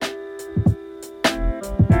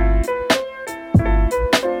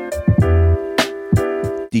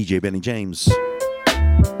DJ Benny James.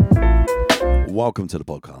 Welcome to the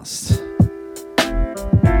podcast.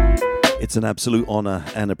 It's an absolute honor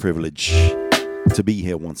and a privilege to be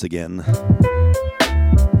here once again.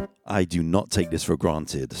 I do not take this for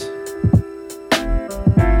granted.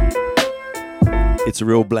 It's a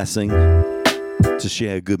real blessing to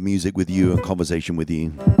share good music with you and conversation with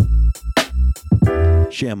you.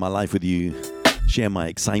 Share my life with you. Share my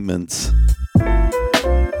excitement.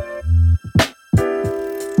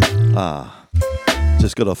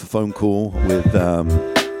 Just got off a phone call with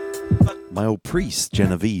my old priest,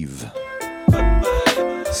 Genevieve.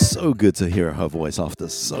 So good to hear her voice after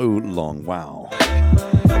so long. Wow.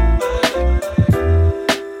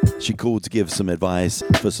 She called to give some advice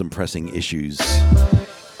for some pressing issues.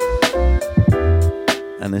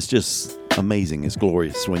 And it's just amazing. It's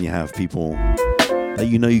glorious when you have people that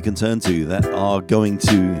you know you can turn to that are going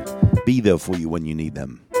to be there for you when you need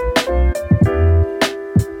them.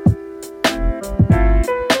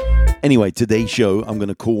 Anyway, today's show I'm going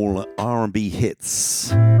to call R&B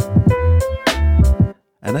Hits.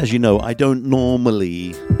 And as you know, I don't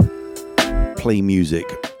normally play music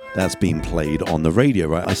that's being played on the radio,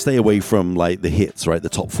 right? I stay away from like the hits, right? The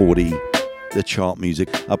top 40, the chart music.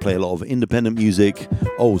 I play a lot of independent music,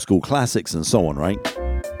 old school classics and so on, right?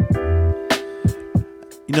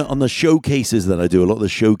 You know, on the showcases that I do,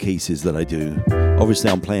 obviously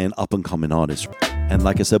I'm playing up and coming artists. And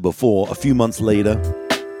like I said before, a few months later,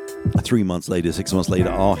 3 months later, 6 months later,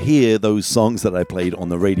 I'll hear those songs that I played on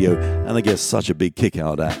the radio and I get such a big kick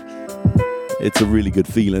out of that. It's a really good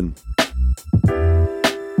feeling.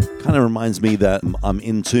 Kind of reminds me that I'm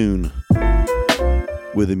in tune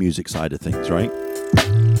with the music side of things, right?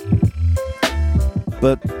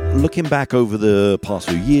 But looking back over the past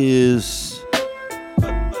few years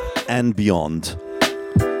and beyond,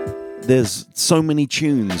 there's so many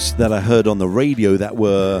tunes that I heard on the radio that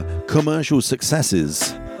were commercial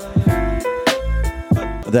successes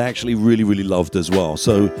that I actually really, really loved as well.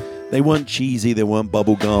 So they weren't cheesy, they weren't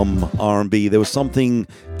bubblegum R&B. There was something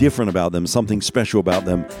different about them, something special about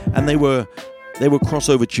them. And they were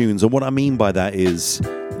crossover tunes. And what I mean by that is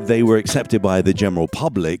they were accepted by the general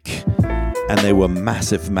public and they were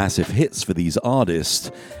massive, massive hits for these artists.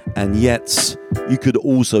 And yet you could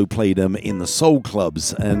also play them in the soul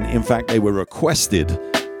clubs. And in fact, they were requested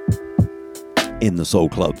in the soul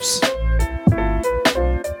clubs.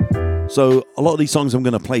 So a lot of these songs I'm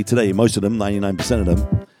going to play today, most of them, 99% of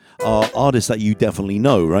them, are artists that you definitely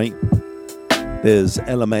know, right? There's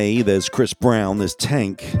LMA, there's Chris Brown, there's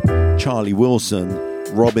Tank, Charlie Wilson,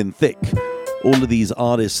 Robin Thicke. All of these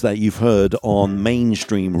artists that you've heard on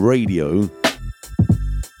mainstream radio.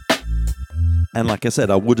 And like I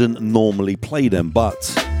said, I wouldn't normally play them, but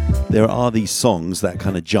there are these songs that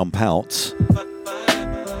kind of jump out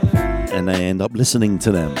and I end up listening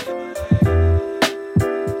to them.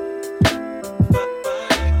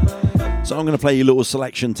 So I'm going to play you a little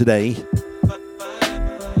selection today.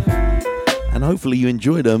 And hopefully you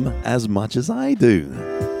enjoy them as much as I do.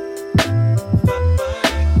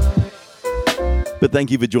 But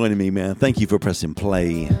thank you for joining me, man. Thank you for pressing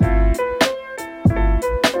play.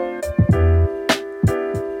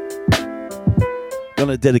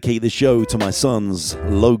 Gonna dedicate the show to my sons,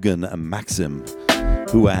 Logan and Maxim,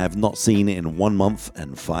 who I have not seen in 1 month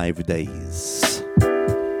and 5 days.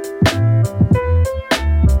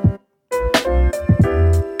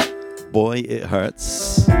 Boy, it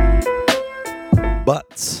hurts.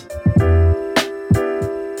 But,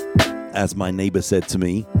 as my neighbor said to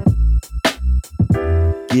me,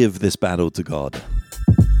 give this battle to God.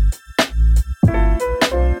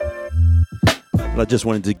 But I just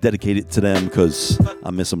wanted to dedicate it to them because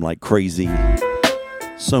I miss them like crazy.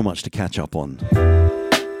 So much to catch up on.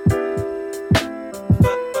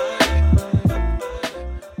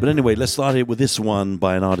 But anyway, let's start it with this one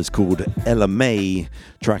by an artist called LMA.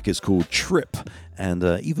 Track is called Trip. And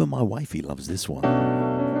even my wifey loves this one.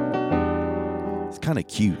 It's kind of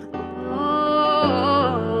cute.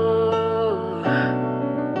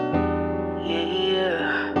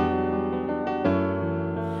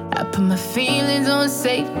 I put my feelings on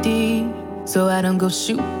safety so I don't go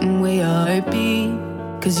shooting where your heart be.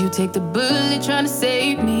 Cause you take the bullet trying to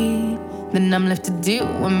save me, then I'm left to deal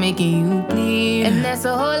with making you bleed. And that's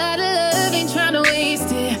a whole lot of love, ain't trying to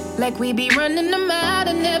waste it. Like we be running them out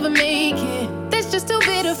and never make it. That's just too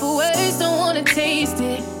bitter for words, don't wanna taste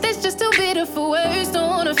it. That's just too bitter for words, don't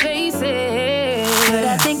wanna face it. But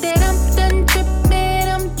I think that I'm done tripping,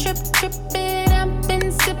 I'm tripping. I've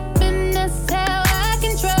been sipping, that's how I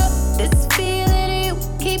control this feeling you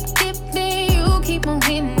keep giving, you keep on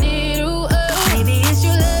hitting it. Ooh, oh. Maybe it's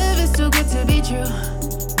your love, it's too good to be true.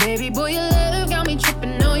 Baby boy, your love got me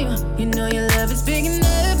tripping on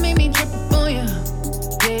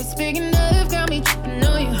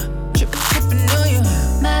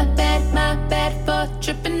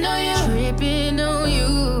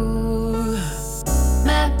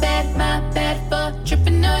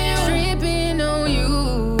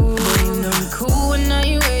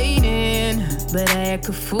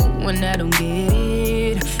and I don't get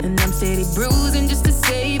it. And I'm steady bruising just to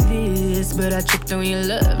save this. But I tripped on your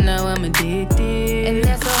love, now I'm addicted. And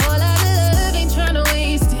that's a whole lot of love, ain't tryna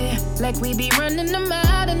waste it. Like we be running them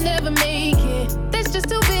out and never make it. That's just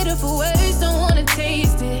too bitter for words, don't wanna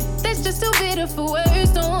taste it. That's just too bitter for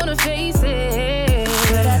words, don't wanna face it.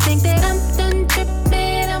 But I think that I'm done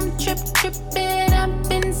tripping, I'm tripping. I've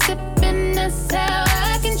been sipping, that's how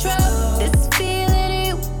I control this feeling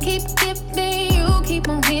you keep giving, you keep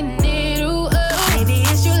on hitting it. Ooh, oh. Maybe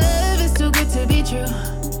it's your love, it's too good to be true.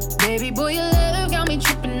 Baby boy, your love got me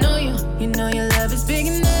tripping on you. You know your love is big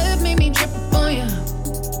enough, make me trip up on you.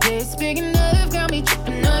 Yeah, it's big enough, got me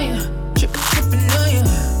tripping on you. Tripping on you.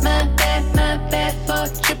 My bad for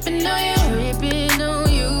tripping on you. Tripping on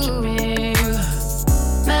you.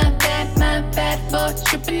 My bad for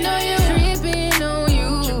tripping on you. Tripping on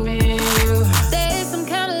you. There's some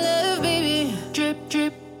kind of love, baby. Drip.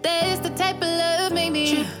 There's the type of love,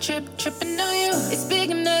 maybe. Tripping on you. It's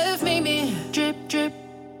big enough, maybe. Drip.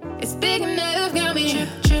 It's big enough, got me.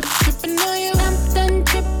 Tripping on you. I'm done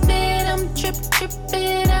tripping, I'm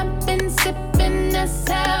tripping. I've been sipping, that's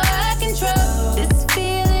how I control this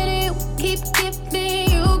feeling you keep giving,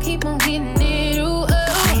 you keep on hitting it. Ooh,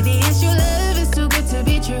 oh. Maybe it's your love, it's too good to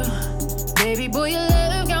be true. Baby boy, your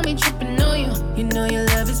love got me tripping on you. You know your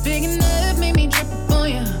love is big enough, make me trip up on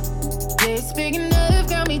you. Yeah, it's big enough,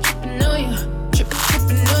 got me tripping on you.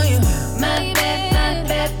 Tripping on you. My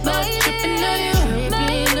bad for tripping on you.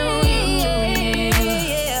 Tripping on you.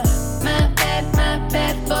 Yeah. My bad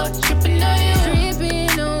for tripping on you.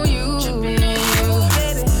 Tripping on you.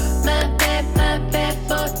 Baby. My bad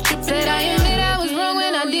for tripping. Said I admit I was wrong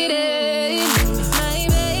when I did it.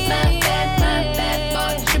 My bad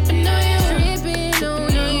for tripping on you. Tripping on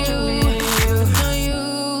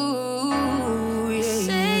you.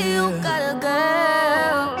 Say you got a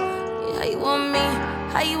girl. How you want me?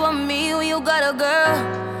 How you want me when you got a girl?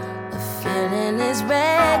 The feeling is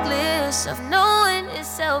reckless of knowing it's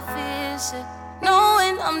selfish,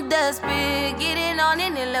 knowing I'm desperate, getting on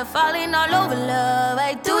in it, left falling all over love.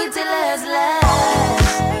 I do it till it's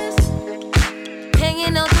last.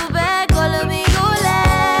 Hanging out the back, all of me you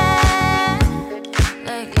laugh.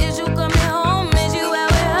 Like, is you coming home? Is you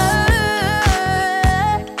out with her?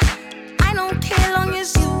 I don't care long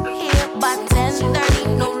as you here by 10:30,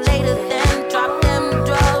 no later than drop them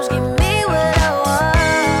drugs, give me what I want.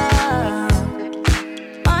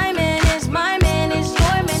 My man is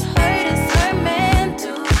your man, hurt is her man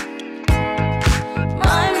too.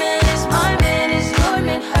 My man is your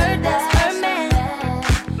man, hurt that's her man.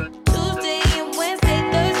 Tuesday and Wednesday,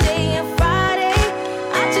 Thursday and Friday,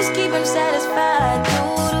 I just keep him satisfied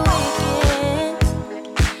through the weekend.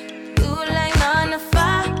 You like 9 to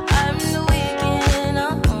 5, I'm the weekend.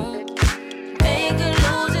 Make her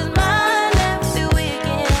lose his mind every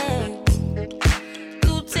weekend.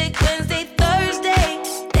 You take Wednesday, Thursday,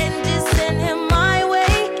 then just send him my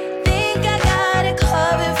way. Think I got it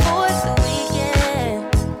covered for the weekend.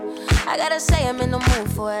 I gotta say I'm in the mood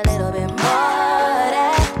for a little bit more of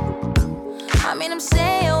that. I mean, I'm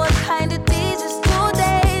saying what kind of days is 2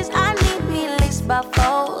 days. I need me at least by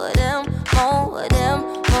 4 of them, more of them,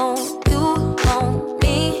 more you, more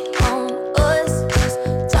me, more us. Just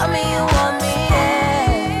tell me you want me,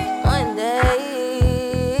 yeah, one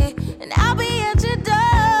day, and I'll be at your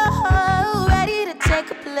door, ready to take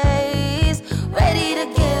a place, ready to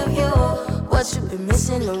give you what you've been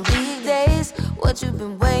missing on weekdays, what you've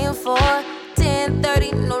been waiting for.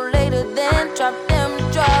 10:30, no later than drop them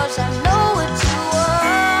drawers. I know what you want.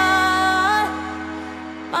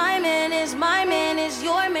 My man is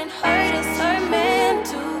your man, hurt is her man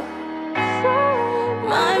too.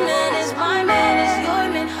 My man is your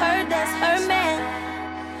man, hurt that's her man.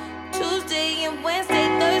 Tuesday and Wednesday,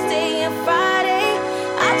 Thursday and Friday,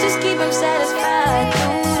 I just keep him satisfied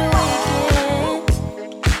through the weekend.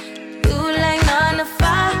 You like 9 to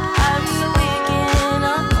 5, I'm the weekend.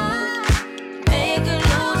 Make her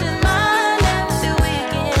lose his mind every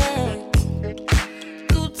weekend.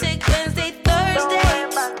 You take Wednesday, Thursday,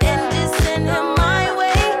 then just send him my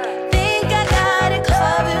way. Think I got it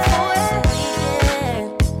covered for the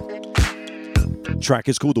weekend. Track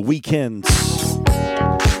is called The Weeknd,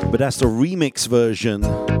 but that's the remix version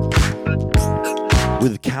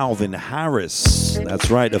with Calvin Harris. That's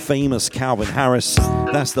right, the famous Calvin Harris.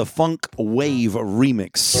 That's the Funk Wave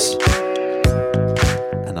remix.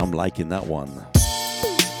 And I'm liking that one.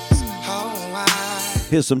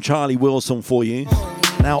 Here's some Charlie Wilson for you.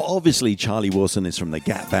 Now, obviously, Charlie Wilson is from the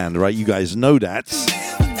Gap Band, right? You guys know that.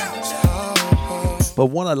 But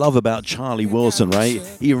what I love about Charlie Wilson, right?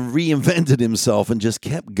 He reinvented himself and just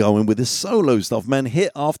kept going with his solo stuff, man.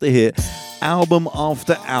 Hit after hit. album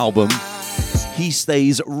after album, he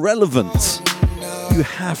stays relevant. You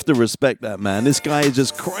have to respect that, man. This guy is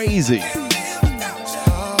just crazy.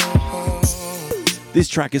 This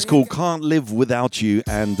track is called Can't Live Without You,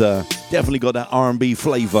 and definitely got that R&B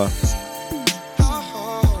flavor.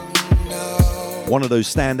 One of those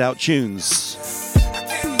standout tunes.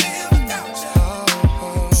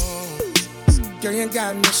 Girl, you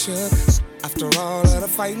got me shook. After all of the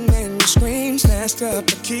fighting and the scream, snatched up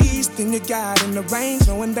the keys, then you got in the rain,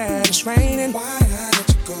 knowing that it's raining. Why I let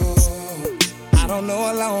you go? I don't know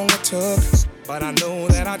how long it took, but I know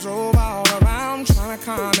that I drove all around, trying to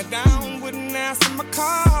calm it down, wouldn't answer my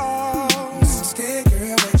call. I'm scared,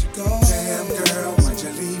 girl, where'd you go? Damn, girl, why'd you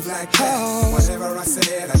leave like that? Whatever I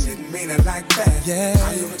said, I didn't mean it like that. Yeah.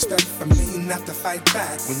 How you expect for me not to fight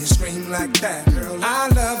back when you scream like that? Girl, I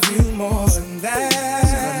love you more than that.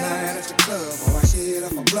 Every night at the club or I hit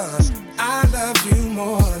up a blunt, I love you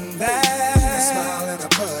more than that. I smile and I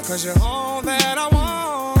put, cause you're all that I want.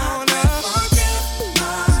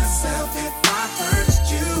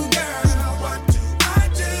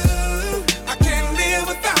 I can't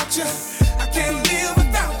live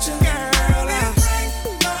without you, girl. It breaks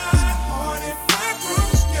my heart if I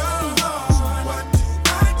broke your heart. What do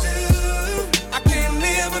I do? I can't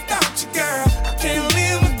live without you, girl. I can't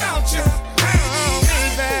live without you,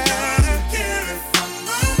 baby. Don't care if I'm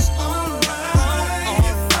wrong, alright.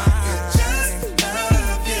 If I could just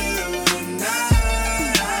love you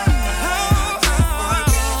tonight. I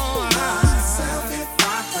forget myself if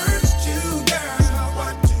I hurt you, girl.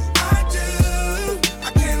 What do I do?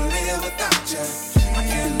 I can't live without you. I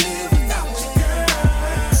can't live without you,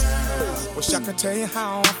 girl. Wish I could tell you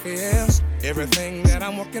how I feel. Everything that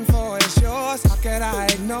I'm working for is yours. How could I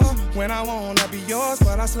ignore when I wanna be yours,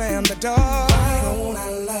 but I slam the door? Why don't I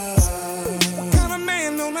love? What kind of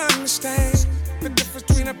man don't understand the difference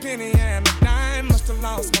between a penny and a dime? Must have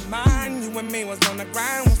lost my mind. You and me was on the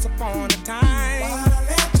grind once upon a time. Why'd I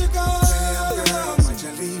let you go? Damn, girl, why'd you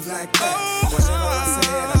leave like that? Whatever I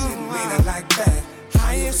said, I didn't mean it like that.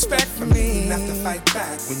 How you expect for me not to fight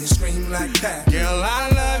back when you scream like that? Girl, I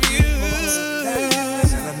love you.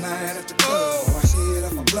 And a night at the club, or I hit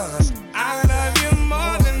up a blunt, I love you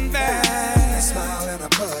more than that. I smile and I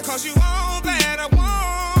put, cause you all that I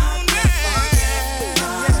want. I can't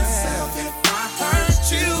forget myself if I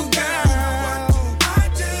hurt you, girl. What do I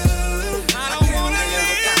do? I don't wanna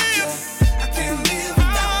live without you. I can't live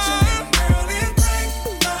without you. Girl, it breaks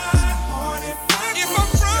my heart if I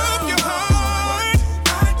broke your heart. I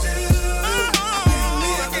do. I can't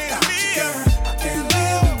live without you, girl. I can't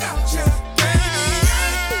live without you.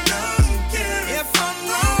 Don't care if I'm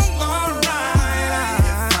wrong or right.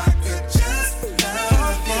 If I could just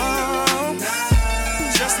love you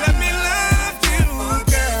tonight. Just let me love you,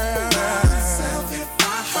 girl. Myself if I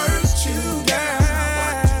hurt you, girl. What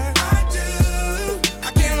do I do? I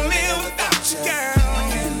can't live without you, girl. I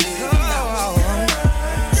can't live without you,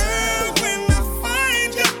 girl. When I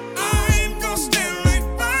find you, I'm gonna stand right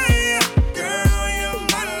by you. Girl, you're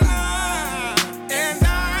my life, and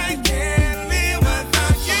I can't live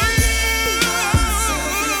without you.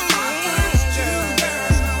 Myself if I hurt you,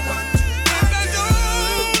 girl. What do I do?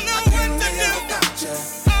 I can't live without you. I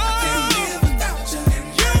can't live without you. And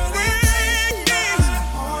you break my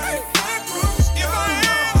heart if I broke your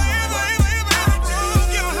heart. I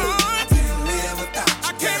broke your heart. I can't live without you. I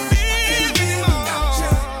can't live without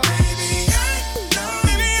you, baby. I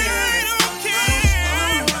don't care.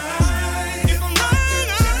 Alright, if I'm wrong,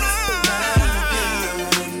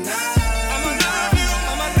 I'ma love you.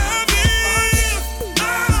 I'ma love you.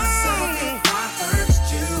 Myself if I hurt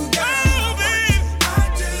you, girl. Baby, I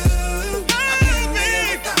do. I can't live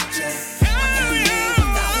without you. I can't live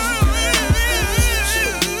without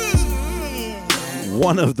you.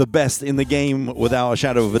 One of the best in the game, without a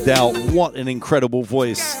shadow of a doubt. What an incredible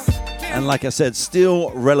voice. And like I said,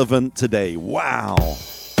 still relevant today. Wow.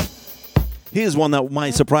 Here's one that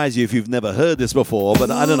might surprise you if you've never heard this before,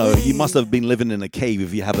 but I don't know, you must have been living in a cave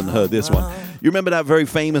if you haven't heard this one. You remember that very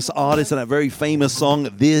famous artist and that very famous song,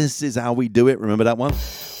 This Is How We Do It? Remember that one?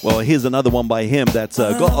 Well, here's another one by him that's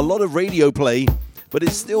got a lot of radio play, but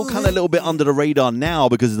it's still kind of a little bit under the radar now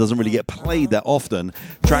because it doesn't really get played that often.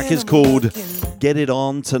 Track is called Get It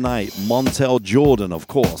On Tonight, Montel Jordan, of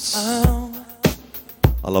course.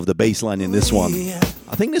 I love the bass line in this one.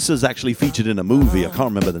 I think this is actually featured in a movie. I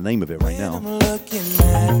can't remember the name of it right now. I'm looking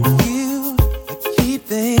at you, I keep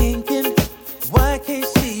thinking, why can't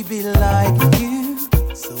she be like you?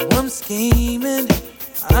 So I'm scheming,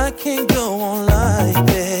 I can't go on like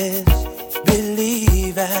this,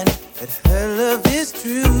 believing that her love is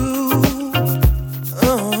true.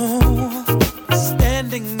 Oh,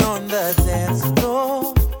 standing on the deck.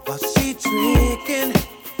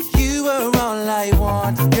 all I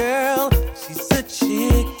want, girl. She's a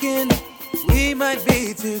chicken. We might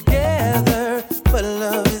be together, but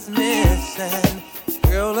love is missing.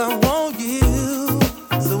 Girl, I want you.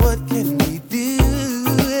 So what can we do?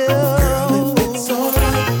 Girl, if it's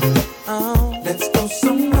alright, let's go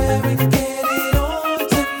somewhere and get it on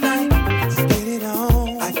tonight. Let's get it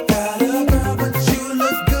on. I got a girl, but you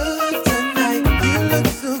look good tonight. You look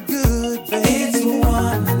so good, baby. It's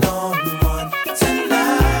one-on-one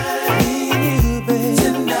tonight. Me and you, baby.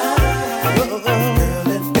 Tonight. Girl,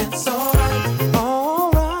 if it's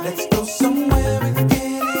alright, let's go somewhere and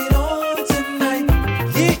get it on tonight.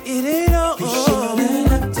 Get it on. We shouldn't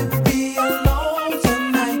have to be alone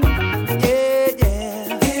tonight. Yeah,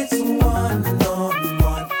 yeah. It's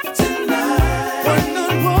one-on-one tonight.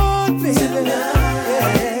 One-on-one, baby.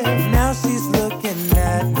 Yeah. Now she's looking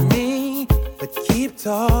at me, but keep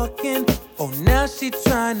talking. Oh, now she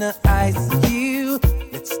tryna ice you.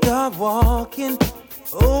 Let's start walking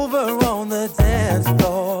over on the dance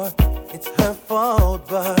floor. It's her fault,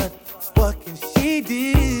 but what can she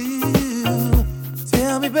do?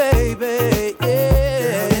 Tell me, baby, yeah.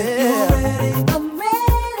 Girl, if you're ready, I'm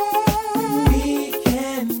ready. We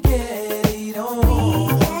can get it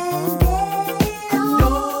on. I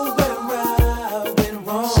know where I went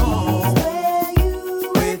wrong.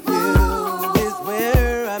 With you is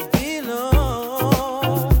where I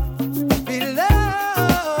belong.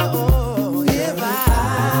 If I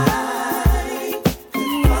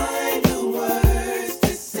could find the words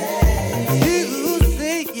to say, you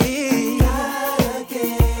say yeah. Gotta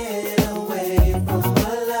get away from a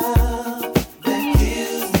love that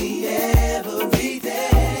kills me every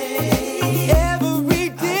day. Every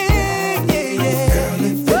day, yeah, yeah. Girl,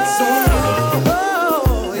 if it's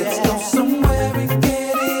alright, let's go somewhere and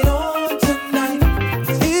get it on tonight. I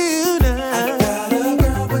got a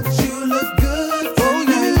girl, but you look good tonight. Oh,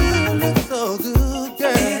 you look so good,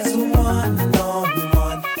 girl. It's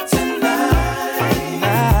one-on-one tonight.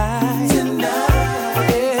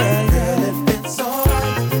 Yeah, girl, if it's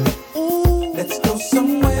alright, let's go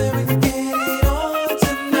somewhere and get it on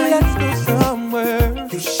tonight. Let's go somewhere.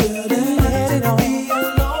 You shouldn't have to be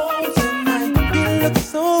alone tonight. You look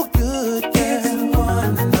so good, girl. It's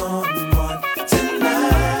one-on-one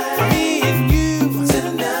tonight. Me and you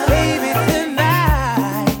tonight, baby,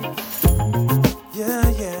 tonight. Yeah,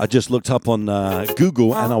 yeah. I just looked up on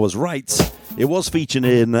Google and I was right. It was featured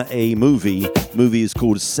in a movie. Movie is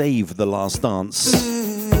called Save the Last Dance.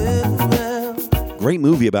 Great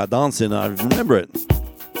movie about dancing. I remember it.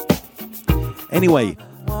 Anyway,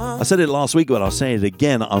 I said it last week, but I'll say it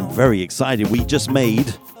again. I'm very excited. We just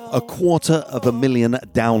made 250,000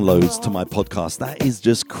 downloads to my podcast. That is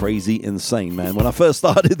just crazy insane, man. When I first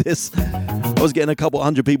started this, I was getting a couple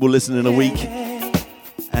hundred people listening a week.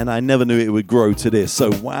 And I never knew it would grow to this. So,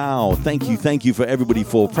 wow. Thank you for everybody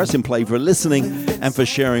for pressing play, for listening, and for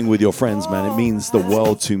sharing with your friends, man. It means the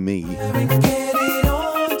world to me.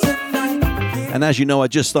 And as you know, I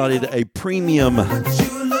just started a premium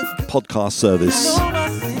podcast service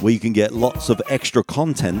where you can get lots of extra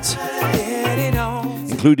content,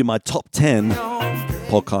 including my top 10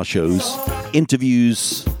 podcast shows,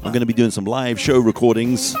 interviews. I'm going to be doing some live show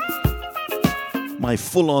recordings, my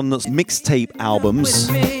full-on mixtape albums,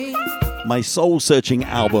 my soul-searching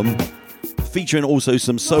album, featuring also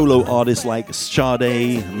some solo artists like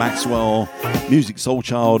Sade, Maxwell, Music Soul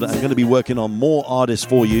Child. I'm going to be working on more artists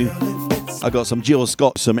for you. I got some Jill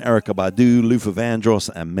Scott, some Erykah Badu, Luther Vandross,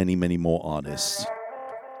 and many, many more artists.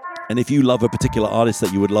 And if you love a particular artist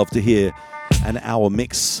that you would love to hear an hour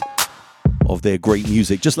mix of their great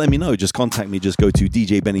music, just let me know. Just contact me. Just go to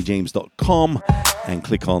djbennyjames.com and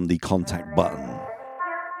click on the contact button.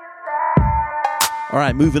 All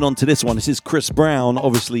right, moving on to this one. This is Chris Brown.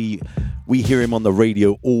 Obviously, we hear him on the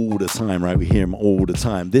radio all the time, right? We hear him all the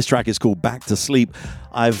time. This track is called Back to Sleep.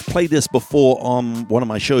 I've played this before on one of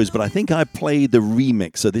my shows, but I think I played the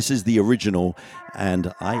remix. So this is the original,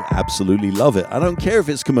 and I absolutely love it. I don't care if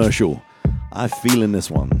it's commercial. I'm feeling this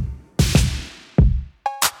one.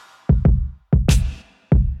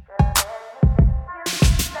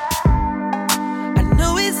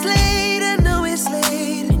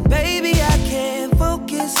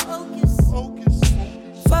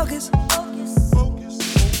 Focus.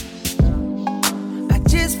 I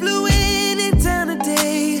just flew in town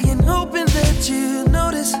today and hoping that you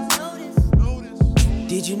notice.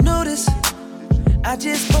 Did you notice? I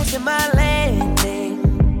just posted my landing.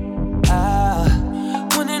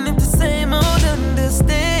 Wondering if the same old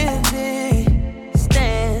understanding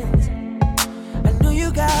stands. I know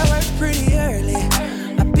you got work pretty early.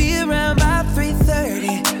 I'll be around by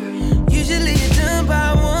 3:30. Usually you're done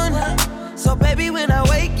by 1. So baby, when I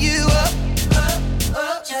wake you up,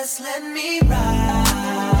 Just let me ride.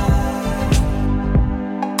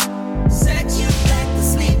 Set you back to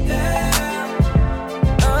sleep, girl.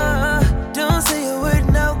 Don't say a word,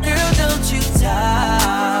 no, girl, don't you talk.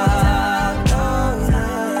 Oh,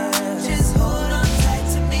 yeah. Just hold on tight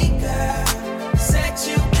to me, girl. Set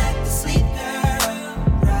you back to sleep, girl.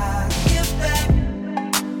 Rock your back.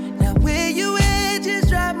 Now where you at, just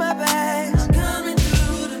drive my back. I'm coming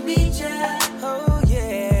through to meet ya. Oh,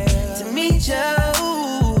 yeah. To meet ya.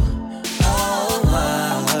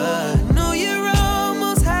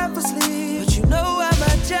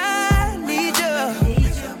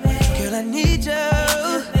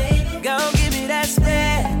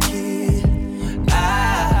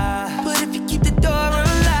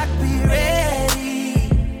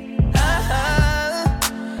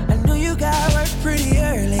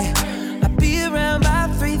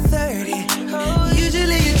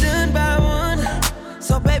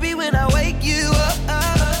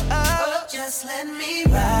 Let me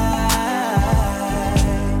ride.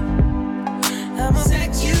 I'ma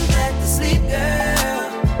set you back to sleep, girl.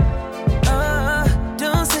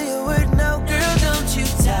 Don't say a word, no, girl, don't you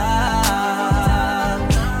talk.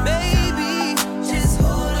 Baby, just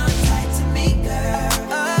hold on tight to me, girl.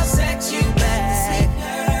 Set you back to sleep,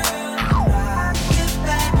 girl. Rock your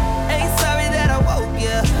back. Ain't sorry that I woke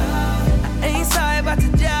ya. I ain't sorry about the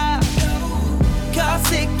job. Call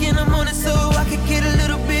sick in the morning so I could get a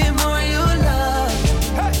little bit more of your love.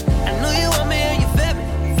 I know you want me and you feel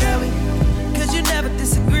me, cause you never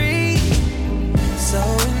disagree. So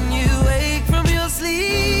when you wake from your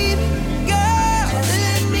sleep, girl, just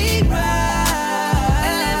let me ride.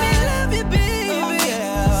 And let me love you, baby. Oh,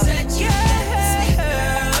 yeah. Set you back to sleep,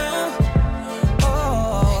 girl.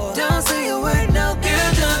 Oh, don't say a word, no,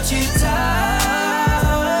 girl, don't you talk.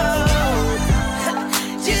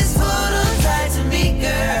 Just hold on tight to me,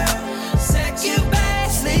 girl. Set you back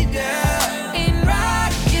to sleep, girl. And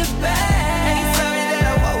rock your back. Ain't sorry that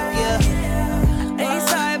I woke ya. Ain't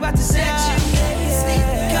sorry about the set you back to sleep.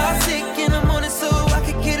 Call sick in the morning so I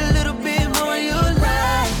could get a little bit more of your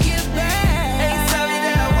love. Ain't sorry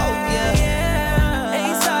that I woke ya.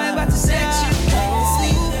 Ain't sorry about the set you back to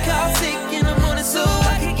sleep. Call sick in the morning so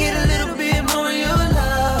I could get a little bit more of your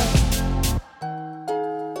love.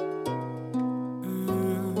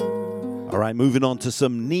 All right, moving on to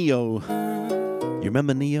some Neo. You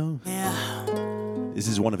remember Neo? Yeah. This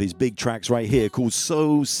is one of his big tracks right here called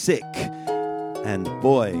So Sick. And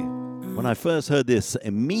boy, when I first heard this,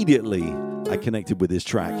 immediately I connected with this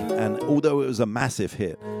track. And although it was a massive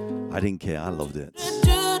hit, I didn't care. I loved it.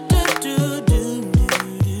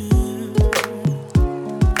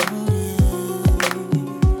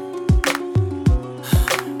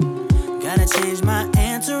 Gotta change my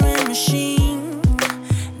answering machine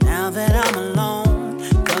now that I'm alone.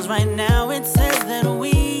 Cause right now it says that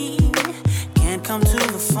we can't come to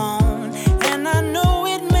the phone. And I know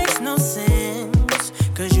it makes no sense,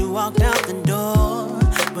 cause you walked out the door.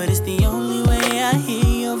 But it's the only way I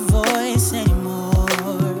hear your voice anymore.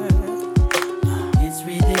 It's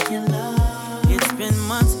ridiculous. It's been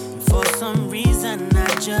months, and for some reason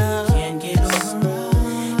I just can't get over.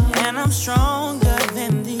 And I'm stronger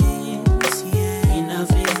than this. Yeah, enough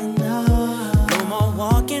is enough. No more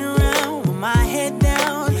walking around with my head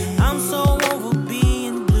down. I'm so over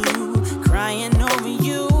being blue, crying over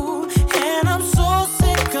you. And I'm so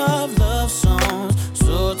sick of love songs,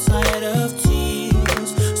 so tired of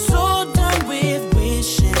tears, so done with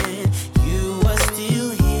wishing you were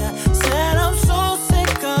still here. Said I'm so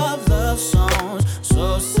sick of love songs,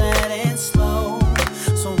 so sad and slow.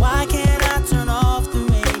 So why can't I turn off the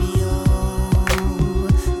radio?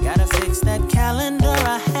 Gotta fix that calendar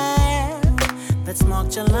I had that's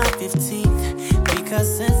marked July 15th. Because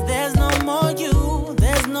since there's no more you,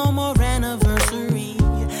 there's no more anniversary.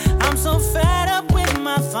 I'm so fed up with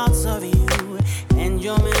my thoughts of you and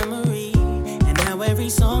your memory, and how every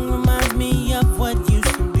song reminds me of what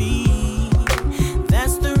used to be.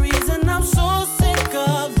 That's the reason I'm so sick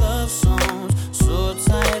of love songs, so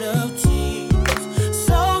tired of tears,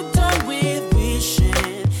 so done with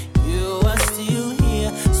wishing you were still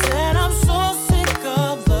here. Said I'm so sick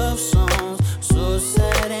of love songs, so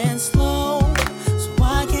sad and slow. So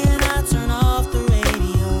why can't I turn off the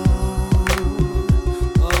radio?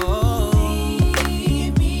 Oh,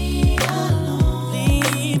 leave me alone.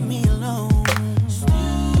 Leave me alone.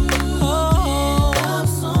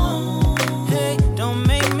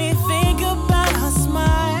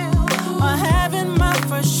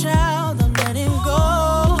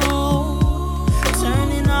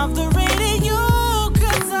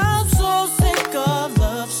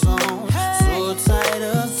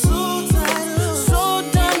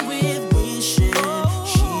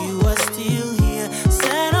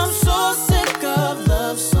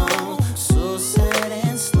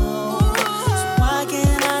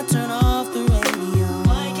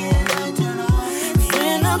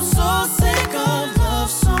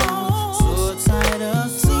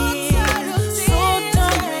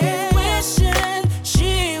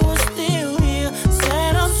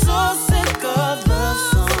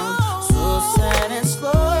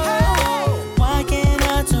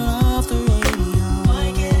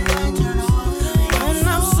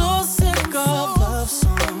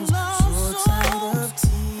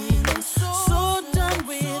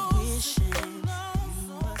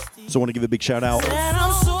 So I want to give a big shout out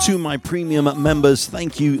to my premium members.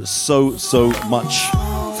 Thank you so much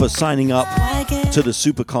for signing up to the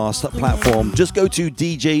Supercast platform. Just go to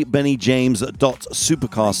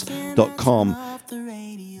djbennyjames.supercast.com.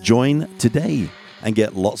 Join today and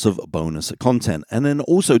get lots of bonus content. And then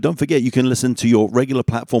also, don't forget, you can listen to your regular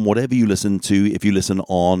platform, whatever you listen to. If you listen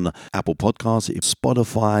on Apple Podcasts,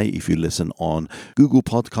 Spotify, if you listen on Google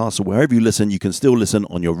Podcasts, or wherever you listen, you can still listen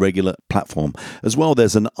on your regular platform. As well,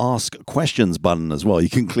 there's an Ask Questions button as well.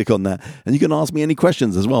 You can click on that and you can ask me any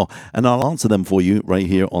questions as well. And I'll answer them for you right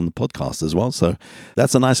here on the podcast as well. So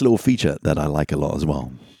that's a nice little feature that I like a lot as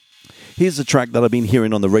well. Here's a track that I've been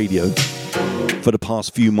hearing on the radio for the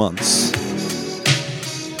past few months.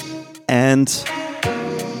 And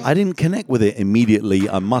I didn't connect with it immediately,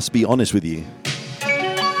 I must be honest with you.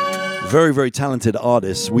 Very, very talented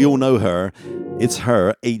artist. We all know her. It's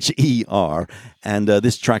her, H-E-R. And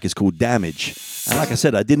this track is called Damage. And like I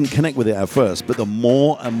said, I didn't connect with it at first, but the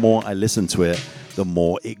more and more I listen to it, the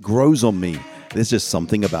more it grows on me. There's just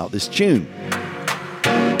something about this tune.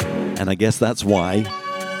 And I guess that's why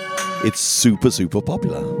it's super, super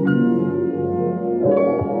popular.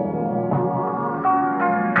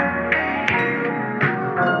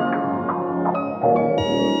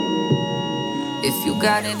 If you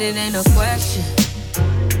got it, it ain't a question.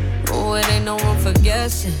 Oh, it ain't no room for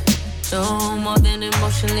guessing. No more than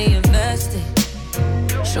emotionally invested.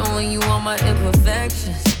 Showing you all my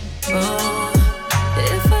imperfections. Oh,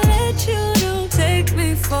 if I let you, don't take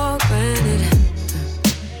me for granted.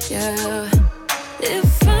 Yeah.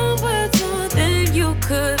 If I'm worth more than you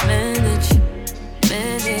could manage,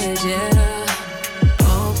 yeah.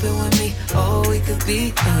 Open with me, oh, we could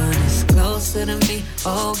be honest. Closer to me,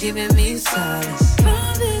 oh, giving me solace.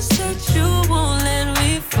 Promise that you won't let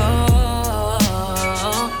me fall.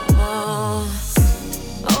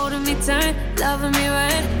 Holding me tight, loving me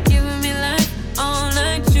right, giving me life all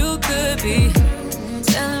night. You could be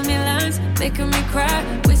telling me lies, making me cry,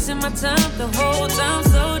 wasting my time the whole time.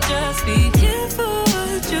 So just be careful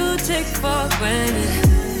what you take for granted.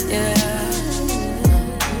 Yeah.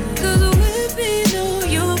 'Cause with me, no,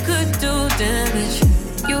 you could do damage.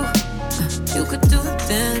 You could do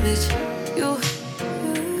damage. You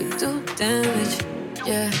could do damage.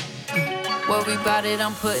 Yeah. Worry about it,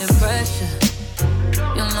 I'm putting pressure.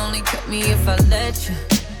 You'll only cut me if I let you.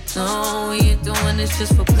 No, we ain't doing this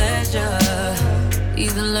just for pleasure.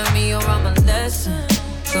 Either learn me or I'm a lesson.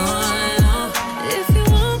 Going on. If you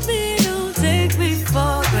want me, don't take me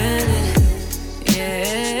for granted.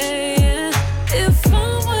 Yeah. If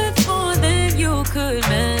I'm worth more than you could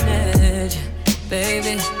manage,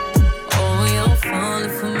 baby. Falling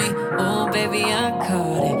for me, oh baby, I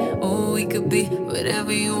caught it. Oh, we could be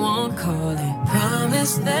whatever you want, call it.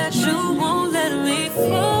 Promise that you won't let me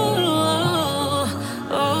fall.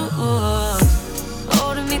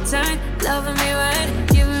 Holding me tight, loving me right,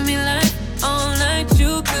 giving me life all night.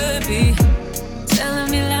 You could be telling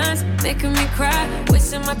me lies, making me cry,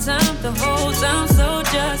 wasting my time the whole time. So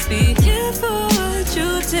just be careful what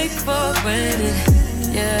you take for granted.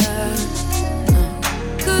 Yeah.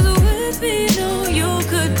 'Cause with me, no, you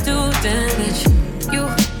could do damage.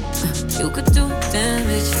 You could do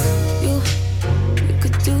damage. You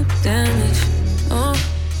could do damage. Oh,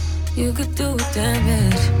 you could do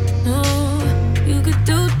damage. No, you could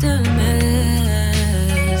do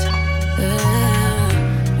damage.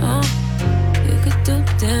 Yeah. Oh, you could do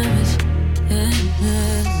damage. Yeah.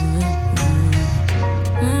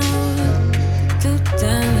 Do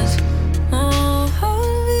damage.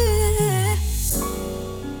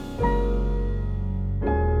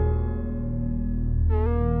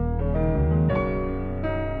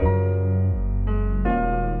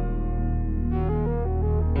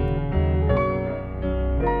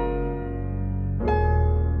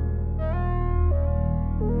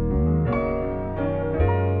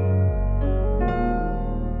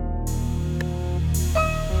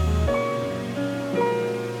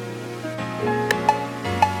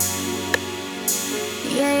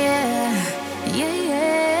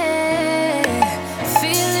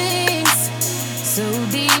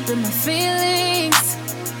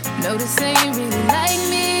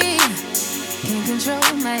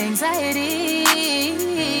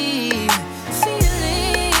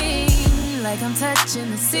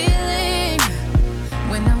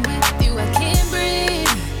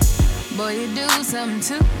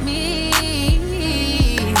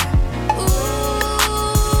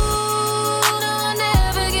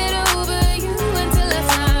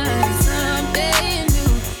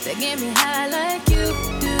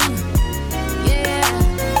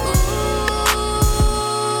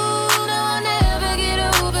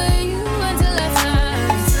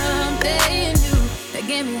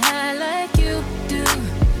 high like you do.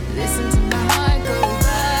 Listen to my heart go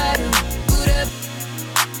ba-do, boot up,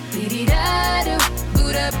 beady-da-do,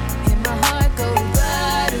 boot up. Hear my heart go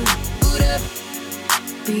ba-do, boot up,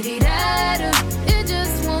 beady-da-do. It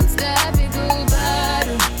just won't stop, it go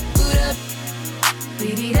ba-do, boot up,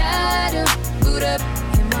 beady-da-do, boot up.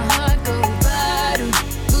 Hear my heart go ba-do,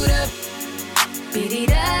 boot up,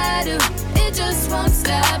 beady-da-do. It just won't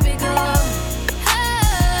stop, it go.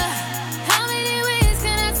 How many ways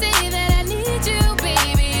can I say that I need you,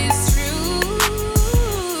 baby? It's true.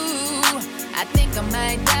 I think I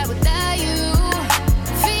might die without you.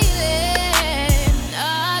 Feeling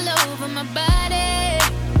all over my body.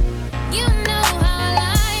 You know how I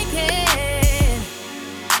like it.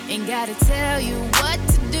 Ain't gotta tell you what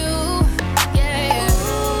to do. Yeah.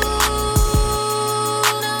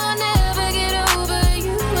 No, I'll never get over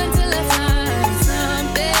you until I find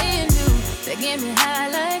something new that get me high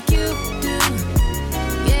like you do.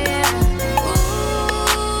 Yeah.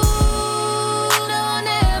 No, I'll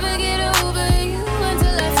never get over you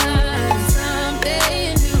until I find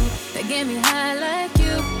something new that get me high like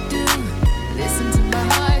you do. Listen to my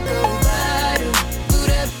heart go ba-do,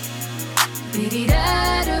 boot up,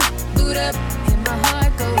 beady-da-do, boot up. Hear my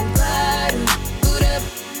heart go ba-do, boot up,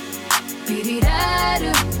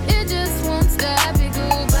 beady-da-do. It just won't stop, it go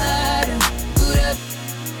ba-do, boot up,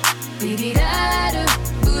 beady-da-do,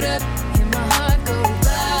 boot up. Hear my heart go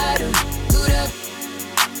ba-do, boot up,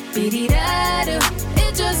 beady-da-do.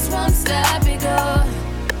 It just won't stop, it go.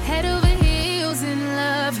 Head over heels in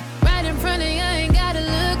love, right in front of you, I ain't gotta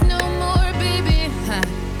look no more, baby.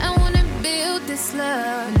 I wanna build this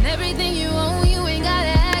love, and everything you own, you ain't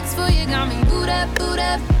gotta ask for. You got me boot up, boot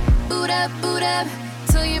up, boot up, boot up.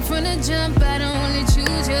 So you from the jump, I don't only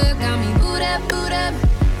choose you. Got me boot up, boot up,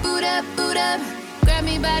 boot up, boot up. Grab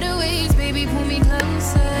me by the waist, baby, pull me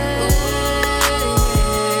closer.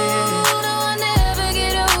 No, I'll never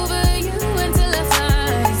get over you until I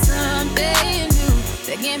find something new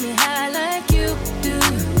that get me high like you do.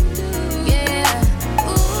 Yeah.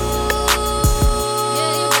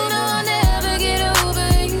 No, I'll never get over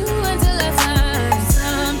you until I find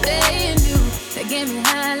something new that get me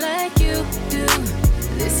high like you do.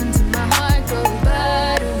 Listen to my heart go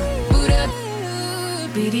ba-do, boot up,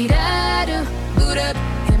 beady-da-do, boot up.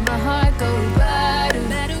 Hear my heart go ba-do,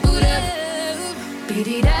 boot up,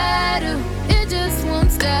 beady-da-do. It just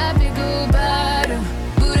won't stop, it go ba-do,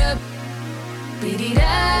 boot up,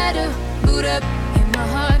 beady-da-do, boot up. Hear my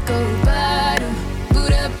heart go ba-do,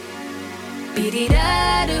 boot up,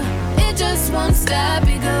 beady-da-do. It just won't stop,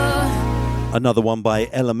 it go. Another one by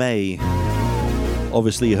Ella May.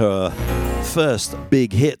 Obviously her first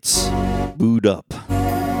big hits, Booed Up.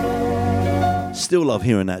 Still love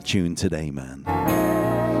hearing that tune today, man.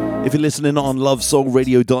 If you're listening on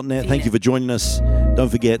lovesoulradio.net, thank you for joining us. Don't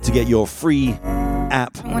forget to get your free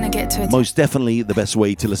app. Wanna get to it. Most definitely the best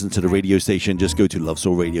way to listen to the radio station. Just go to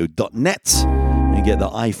lovesoulradio.net and get the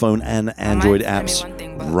iPhone and Android apps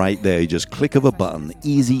right there. You just click of a button.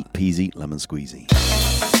 Easy peasy lemon squeezy.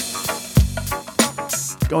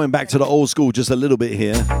 Going back to the old school just a little bit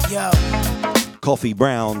here. Yo. Coffee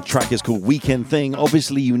Brown, track is called Weekend Thing.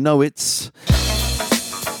 Obviously you know it's.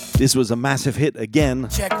 This was a massive hit again.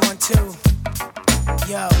 Check 1, 2.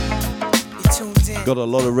 Yo. You tuned in. Got a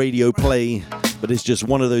lot of radio play, but it's just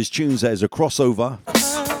one of those tunes that is a crossover.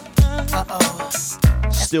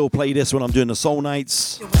 Still play this when I'm doing the Soul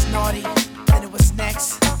Nights. It was naughty, then it was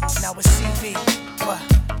next. Now it's CV. What?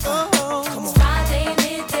 Come on. Friday,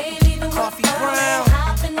 midday, leaving Coffee with Brown.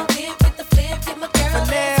 hop in the whip with the flip, get my girl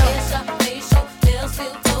Vanille. hair shop, facial, nails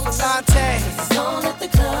feel toes. Latte. It's on at the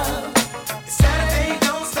club. Saturday,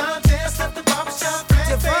 don't stop, dance at the barbershop.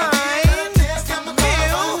 Divine. Dance, got my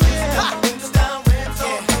Mill. windows down, red,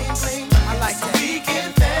 Yeah. bling, bling. I like that.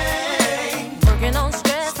 Weekend thing. Working on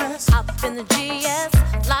stress, up in the GS.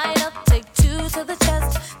 Line up, take 2 to the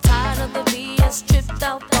chest. Tired of the BS, tripped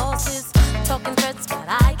out bosses. Talking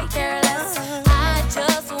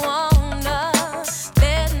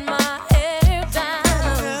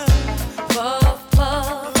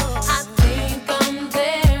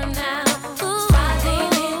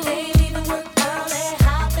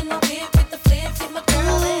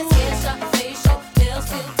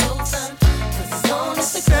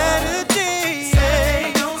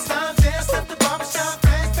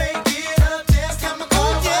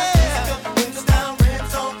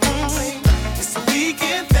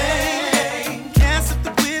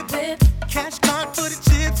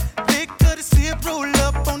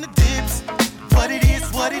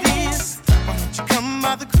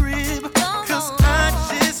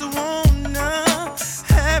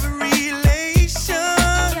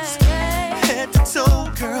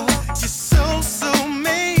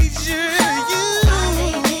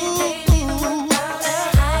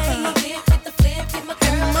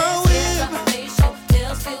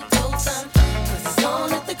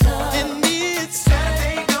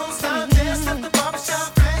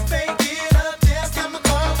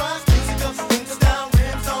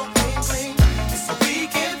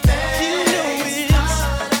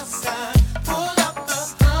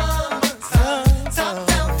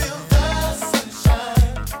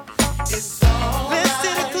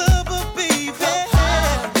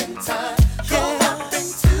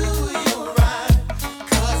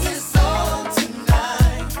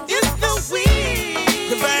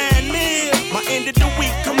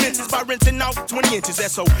inches.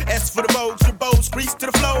 SOS for the bows, your bows, grease to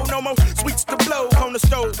the flow. No more sweets to blow on the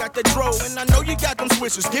stove, got the dro. And I know you got them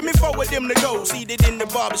swishers, give me 4 of them to go. Seated in the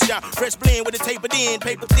barbershop, fresh blend with a tapered in,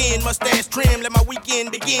 paper thin, mustache trim, let my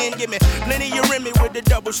weekend begin. Give me plenty of Remy with the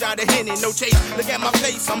double shot of Henny. No chase, look at my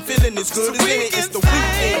face, I'm feeling as good as any. It's the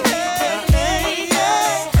weekend.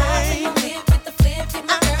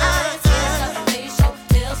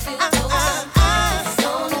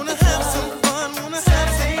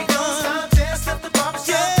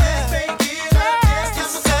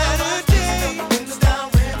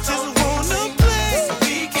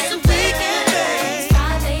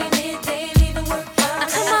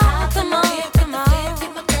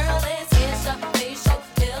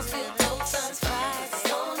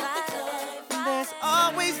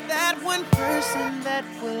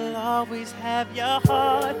 Always have your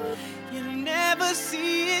heart. You never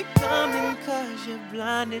see it coming 'cause you're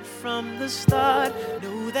blinded from the start.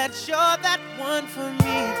 Know that you're that one for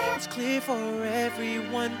me. It's clear for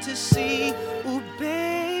everyone to see. Ooh,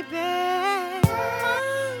 baby.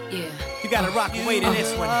 Yeah. You gotta rock away to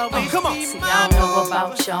this one. Come on. See, I don't know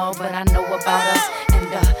about y'all, but I know about us. And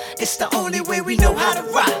it's the only way we know how to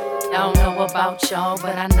rock. I don't know about y'all,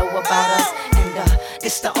 but I know about us. And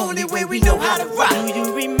it's the only way we know how to rock. Do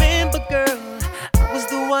you remember, girl? I was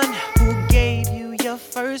the one who gave you your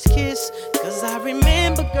first kiss. 'Cause I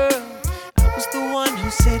remember, girl, I was the one who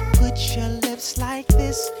said, put your lips like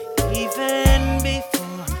this. Even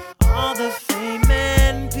before all the fame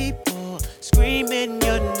and people screaming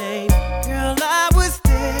your name. Girl, I was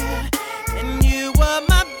there, and you were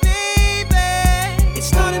my baby. It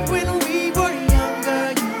started when we were younger,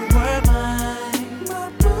 you were mine.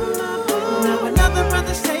 Now another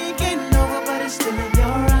brother's taking over, but it's still in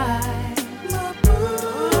your eyes.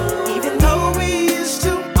 Even though we used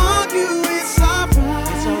to argue, it's alright.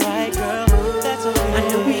 It's alright, girl, that's okay. I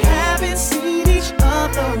know we haven't seen each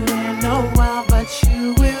other in a while, but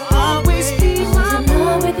you will always be my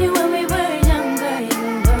boo. With you when we were younger, you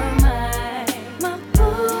were my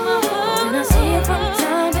boo. And I see it from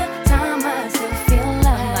time to time, I still feel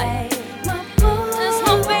like my boo. That's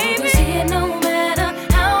my baby. You see it no matter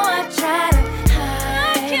how I try to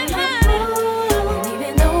hide my boo. And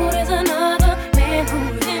even though there's another man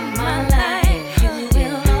who's in my life, you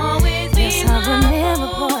will always be my boo. Yes, I remember,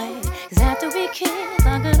 boy, 'cause after we kissed,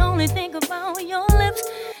 I could only think about your lips.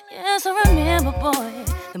 Yes, I remember, boy,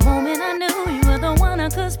 the moment I knew you were the one I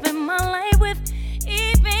could spend my life with.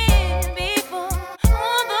 Even before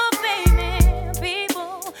all the famous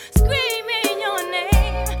people screaming your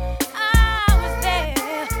name, I was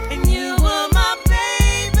there, and you were my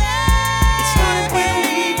baby. It started when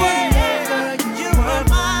we were younger, you were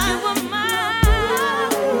mine. you were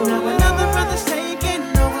mine. Now another brother's taking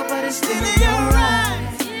over, but it's still in your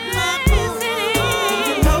eyes. My boo.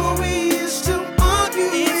 Even though we used to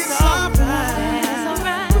argue, it's alright. It's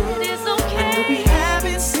alright, it's okay. I know we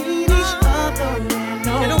haven't seen each other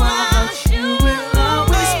in a while, but you will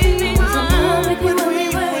always be mine. With you when we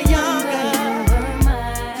were younger,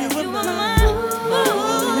 you were mine.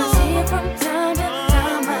 And I see it from time to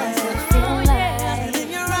time, I still feel like In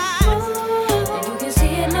your eyes, and you can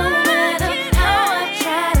see it no matter how I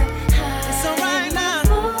try to hide. it's alright now.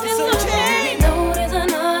 It's okay. Even though there's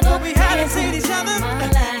another Though we haven't seen each other, in my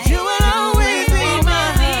life, you will always be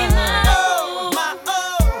mine. my Oh, my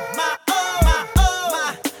oh, my oh, my oh,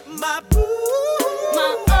 my boo. my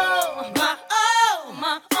oh, my oh,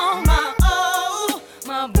 my oh, my oh,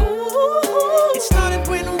 my boo. It started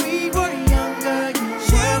when we were younger. You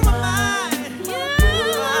were mine.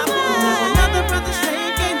 Now another brother's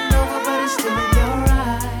taking over, but it's still in your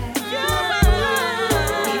eyes.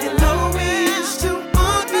 Even though we used to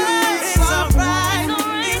argue, it's alright.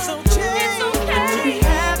 It's okay. We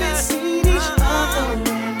haven't seen each other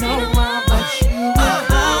in a while, but you will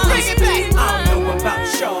always be mine. I don't know about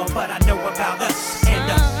y'all, but I know about us. And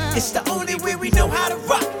it's the only way we know how to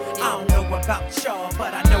rock. I don't know about y'all,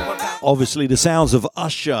 but I know about Obviously, the sounds of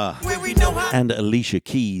Usher where we know how. and Alicia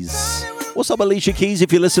Keys. What's up, Alicia Keys,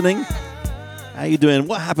 if you're listening? How you doing?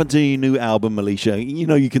 What happened to your new album, Alicia? You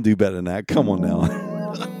know you can do better than that. Come on now.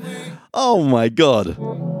 Oh, my God.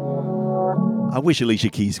 I wish Alicia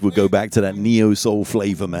Keys would go back to that neo-soul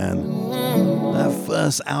flavor, man. That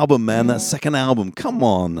first album, man. That second album. Come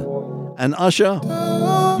on. And Usher,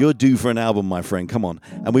 you're due for an album, my friend. Come on.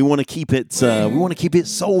 And we want to keep it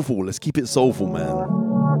soulful. Let's keep it soulful, man.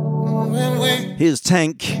 Here's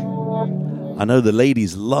Tank. I know the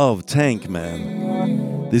ladies love Tank,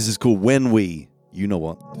 man. This is called When We. You know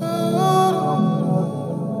what?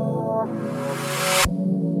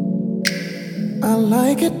 I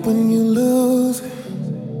like it when you lose.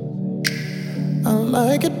 I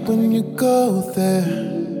like it when you go there.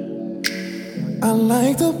 I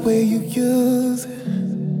like the way you use it.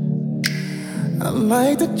 I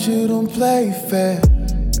like that you don't play fair.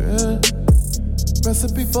 Yeah.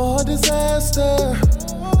 Recipe for disaster.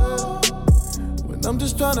 When I'm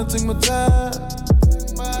just trying to take my time.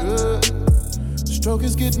 Yeah. Stroke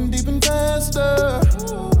is getting deep and faster.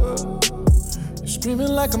 You're screaming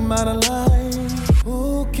like I'm out of line.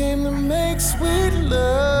 Who came to make sweet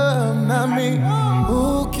love? Not me.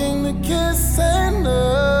 Who came to kiss and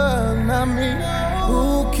love? Not me.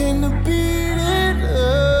 Who came to beat it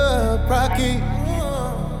up? Rocky.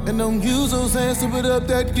 And don't use those hands to put up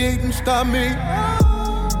that gate and stop me.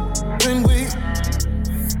 When we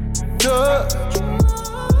touch.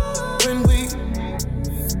 When we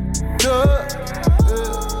touch.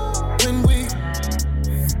 When we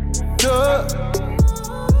touch.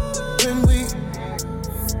 When we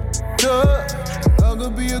touch. I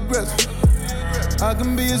could be aggressive. I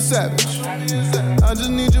can be a savage. I just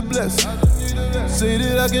need your blessing. Say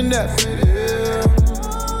that I can nap. Yeah.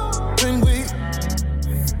 When we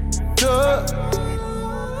touch.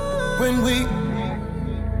 When we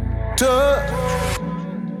touch.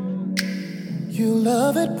 You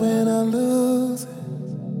love it when I lose it.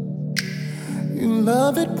 You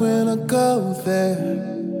love it when I go there.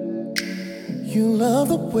 You love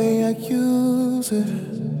the way I use it.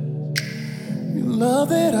 You love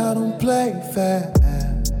that I don't play fair.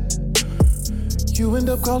 You end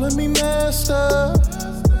up calling me master.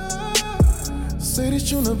 Say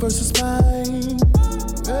this universe is mine.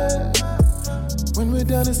 Yeah. When we're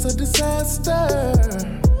done, it's a disaster.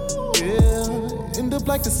 Yeah, end up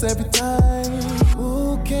like this every time.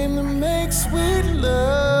 Who came to make sweet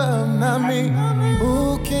love? Not me.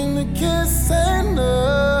 Who came to kiss and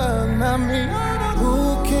love? Not me.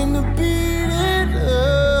 Who came to beat it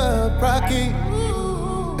up? Rocky.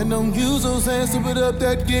 And don't use those hands to put up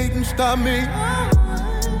that gate and stop me.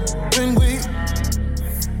 When we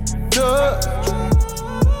touch.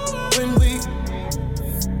 When we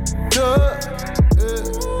touch.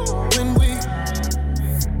 When we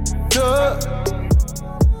touch.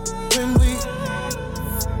 When we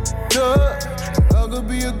touch. I could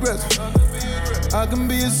be aggressive. I can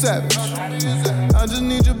be a savage. I just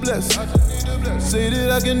need your blessing. Say that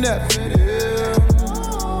I can nap. Yeah.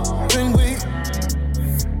 When we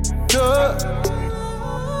touch.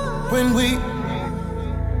 When we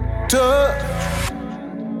touch.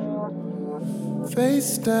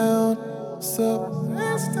 Face down, so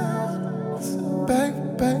back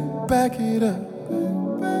it up.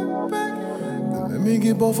 Let me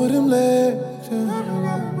get both of them legs, yeah.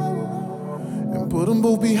 And put them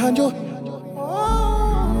both behind your.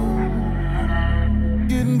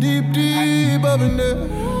 Getting deep up in there.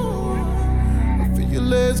 I feel your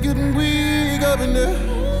legs getting weak up in there.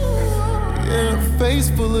 Yeah, face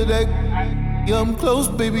full of that. Yeah, I'm close,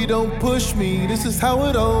 baby, don't push me. This is how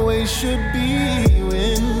it always should be.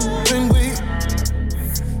 When we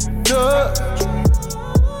touch.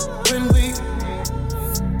 When we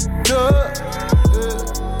touch. Yeah.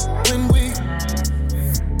 When we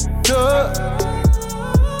touch.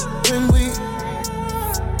 When we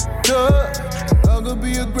touch. I could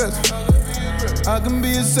be aggressive. I can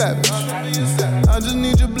be a savage. I just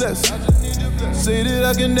need your blessing. Say that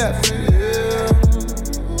I can nap. Yeah.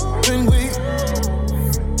 When we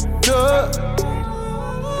touch.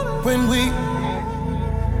 When we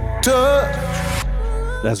touch.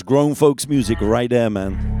 That's grown folks music right there,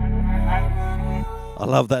 man. I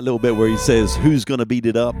love that little bit where he says, who's gonna beat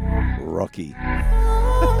it up? Rocky.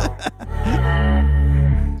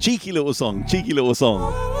 Cheeky little song, cheeky little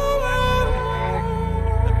song.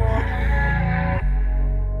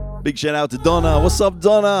 Big shout out to Donna. What's up,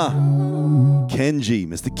 Donna? Kenji,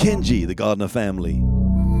 Mr. Kenji, the Gardner family.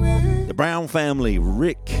 The Brown family,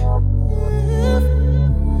 Rick.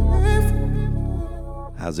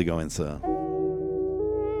 How's it going, sir?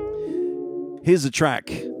 Here's a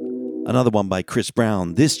track, another one by Chris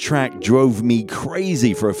Brown. This track drove me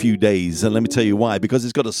crazy for a few days, and let me tell you why. Because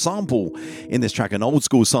it's got a sample in this track, an old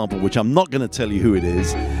school sample, which I'm not going to tell you who it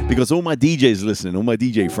is, because all my DJs listening, all my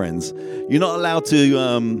DJ friends, you're not allowed to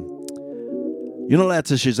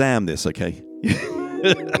Shazam this, okay?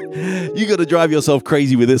 You got to drive yourself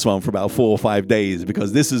crazy with this one for about 4 or 5 days,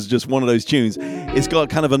 because this is just one of those tunes. It's got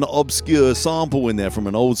kind of an obscure sample in there from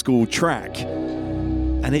an old school track,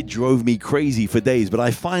 and it drove me crazy for days. But I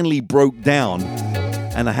finally broke down,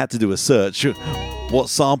 and I had to do a search. What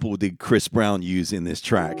sample did Chris Brown use in this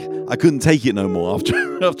track? I couldn't take it no more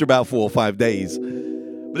after about 4 or 5 days.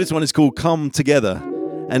 But this one is called Come Together,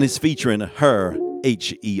 and it's featuring Her,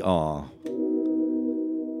 H-E-R.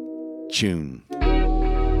 Tune.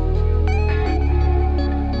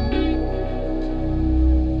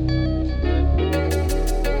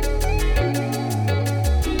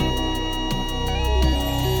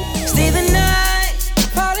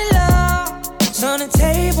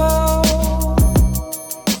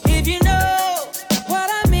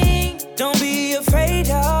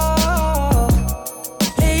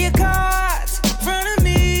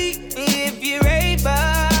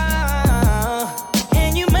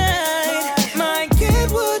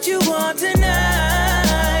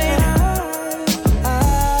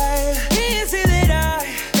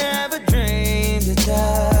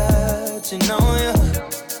 touching on you.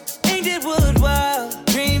 Ain't it what wild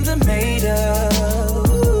dreams are made of?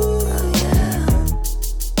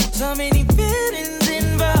 So many feelings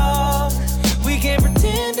involved. We can't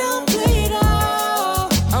pretend, don't play it all.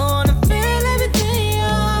 I wanna feel everything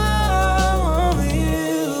over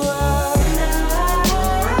you are.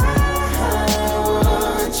 I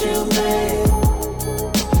want you, babe.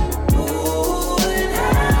 Ooh, and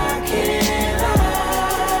I can't lie.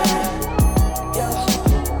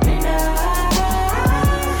 And I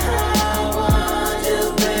want you,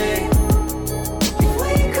 babe. If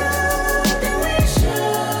we could, then we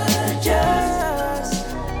should just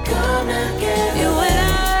come together. You and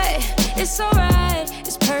I, it's alright,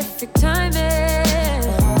 it's perfect timing.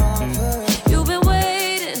 You've been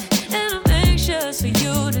waiting, and I'm anxious for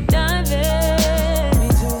you to dive in.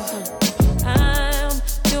 I'm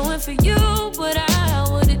doing for you what I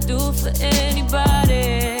wouldn't do for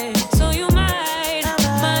anybody. So you might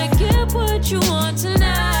get what you want tonight.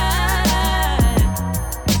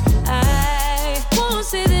 I won't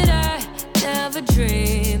say that I never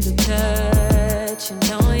dreamed of touching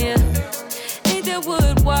on you. Ain't that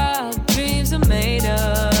what wild dreams are made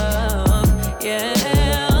of?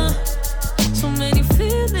 Yeah. So many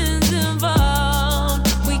feelings involved.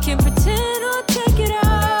 We can pretend or take it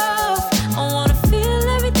off. I wanna feel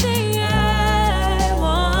everything. I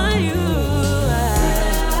want you.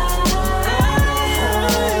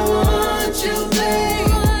 I want you, baby.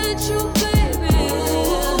 Want you, baby.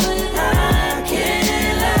 I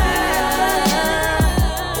can't lie.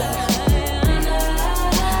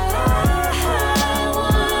 I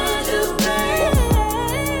want you, baby.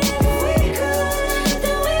 If we could,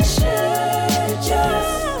 then we should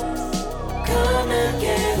just come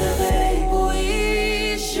together, babe. We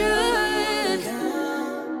should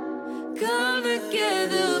come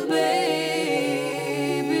together, baby.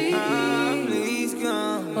 Please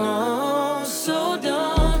come. Oh, so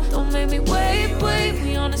don't make me wait.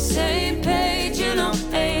 We on the same page, you know.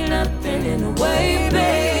 Ain't nothing in the way,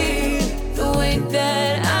 babe. The way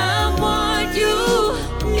that I want you,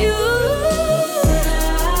 you.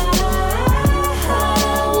 I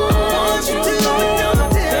want you, babe.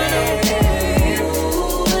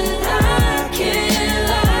 I can't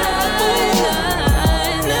lie. I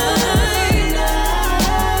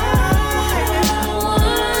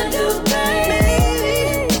want you,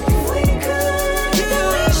 babe. If we could, then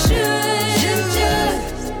we should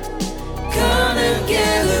just come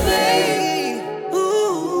together, babe.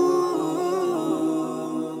 Ooh,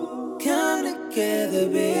 come together,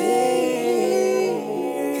 babe.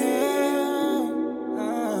 Come.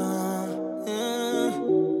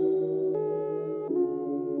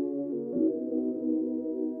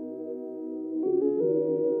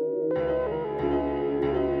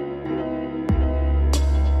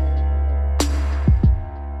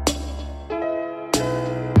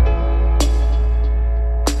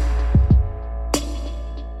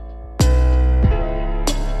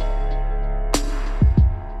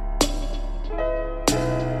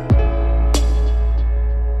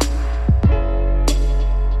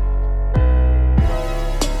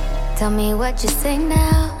 Tell me what you say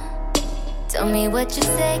now. Tell me what you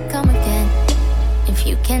say, come again. If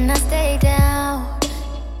you cannot stay down,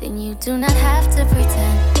 then you do not have to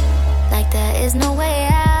pretend like there is no way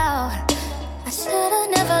out. I should've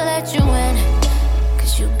never let you in,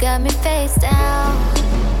 'cause you got me face down.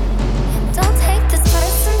 And don't take this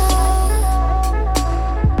personal.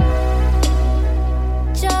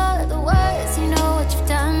 You're the worst, you know what you've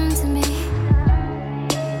done to me.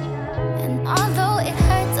 And although it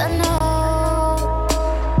hurts, I know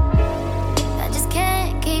I just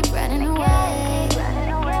can't keep running away.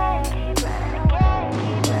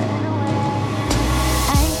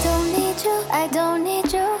 I don't need you, I don't need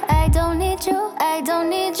you, I don't need you, I don't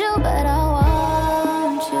need you, but I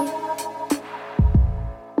want you.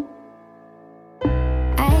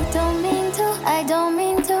 I don't mean to, I don't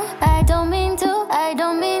mean to, I don't mean to, I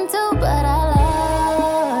don't mean to, but I love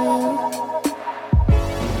you.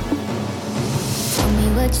 Tell me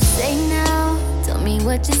what you say now, tell me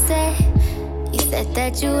what you say. You said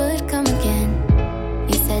that you would come again.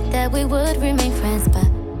 You said that we would remain friends, but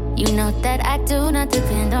you know that I do not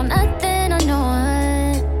depend on nothing or no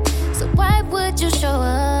one. So why would you show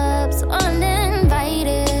up so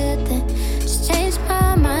uninvited? Then just change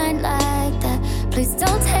my mind like that. Please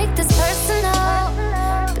don't take this personal.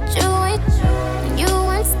 But you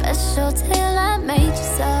weren't special till I made you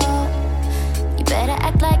so. You better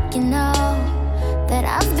act like you know that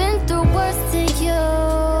I've been through worse to you.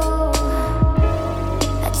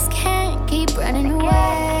 I just can't keep running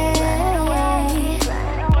away.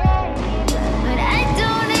 But I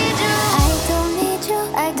don't need you, I don't need you,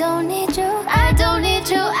 I don't need you,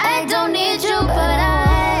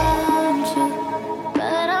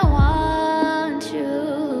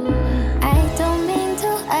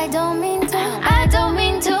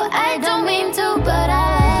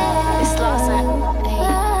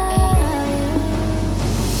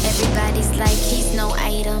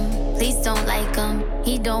 don't like him,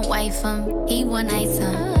 he don't wife him, he one night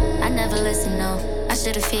him. I never listened, no, I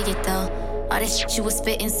should've figured though. All that shit you was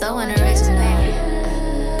spitting so unoriginal.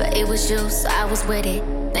 But it was you, so I was with it.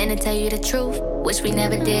 Then to tell you the truth, wish we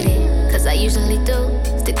never did it. Cause I usually do,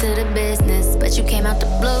 stick to the business. But you came out the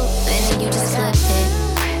blue, then you just flipped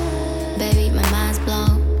it. Baby, my mind's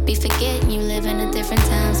blown. Be forgetting you live in a different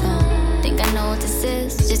time zone. Think I know what this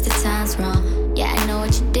is, just the time's wrong. Yeah, I know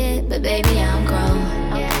what you did, but baby, I'm grown.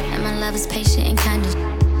 And my love is patient and kind of.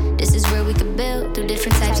 This is where we could build through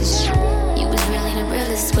different types of shit. You was really the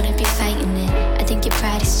realest, wouldn't be fighting it. I think your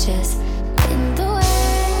pride is just in the way.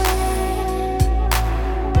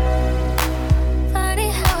 Funny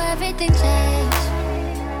how everything changed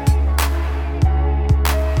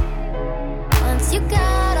once you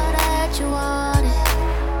got all that you wanted.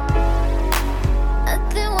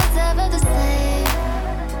 Nothing was ever the same.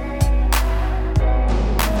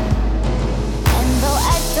 And though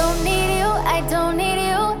I don't need you, I don't need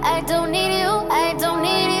you, I don't need you, I don't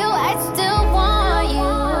need you, I still want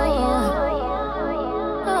you.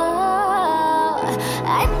 Oh,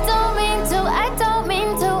 I don't mean to, I don't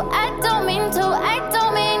mean to, I don't mean to, I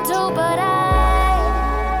don't mean to, but I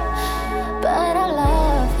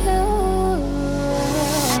love you.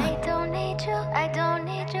 I don't need you, I don't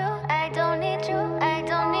need you, I don't need you, I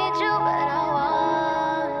don't need you, but I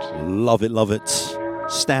want you. Love it, love it.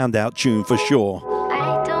 Standout tune for sure.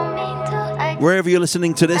 I don't mean to, I Wherever you're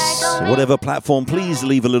listening to this, whatever platform, please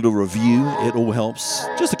leave a little review. It all helps.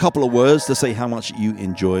 Just a couple of words to say how much you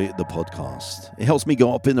enjoy the podcast. It helps me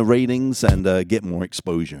go up in the ratings and get more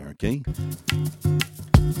exposure, okay?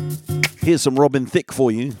 Here's some Robin Thicke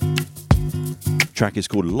for you. The track is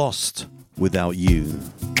called Lost Without You.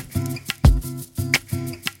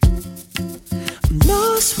 I'm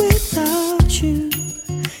lost without you.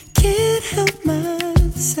 Can't help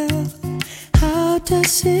myself. How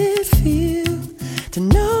does it feel to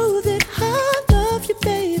know that I love you,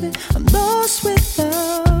 baby? I'm lost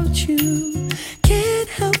without you. Can't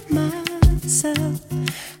help myself.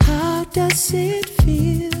 How does it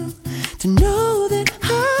feel to know that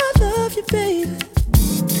I love you, baby?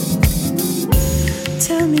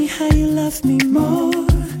 Tell me how you love me more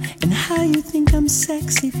and how you think I'm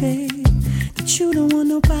sexy, babe. That you don't want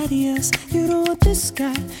nobody else. You don't want this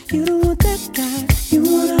guy. You don't want that guy. You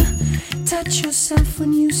wanna touch yourself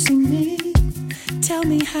when you see me. Tell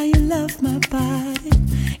me how you love my body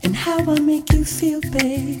and how I make you feel,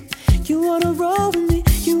 babe. You wanna roll with me.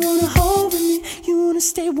 You wanna hold with me. You wanna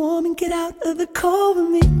stay warm and get out of the cold with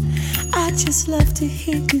me. I just love to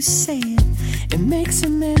hear you say it. It makes a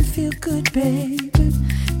man feel good, baby.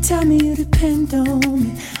 Tell me you depend on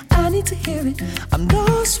me. I need to hear it. I'm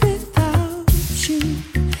lost without you.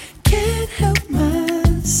 Can't help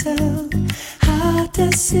myself. How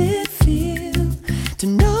does it feel to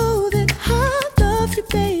know that I love you,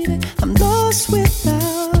 baby? I'm lost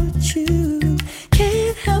without you.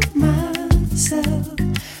 Can't help myself.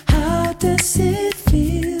 How does it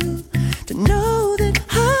feel to know that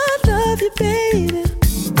I love you, baby?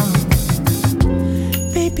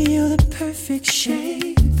 Baby, you're the perfect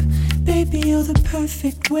shape. Baby, you're the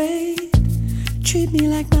perfect weight. Treat me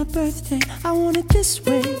like my birthday. I want it this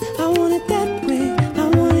way. I want it that way. I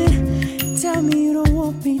want it. Tell me you don't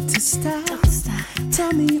want me to stop.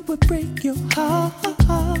 Tell me it would break your heart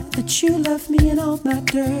that you love me and all my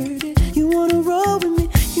dirty. You wanna roll with me.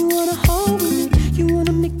 You wanna hold with me. You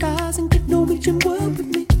wanna make pies and get Norwegian wood with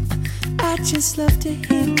me. I just love to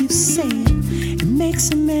hear you say it. It makes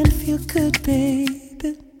a man feel good,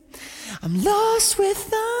 baby. I'm lost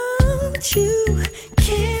without you.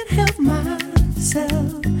 Can't help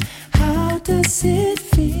myself. How does it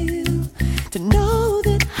feel to know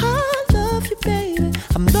that I love you, baby?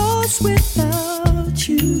 I'm lost without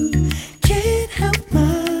you. Can't help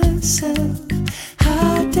myself.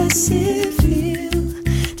 How does it feel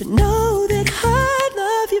to know that I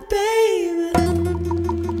love you, baby?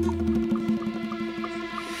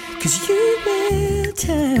 'Cause you will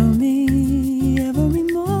tell me every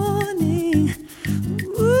morning.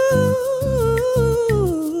 Ooh,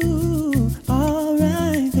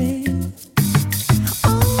 alright, baby.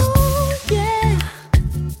 Oh, yeah.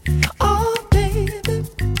 Oh, baby.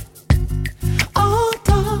 Oh,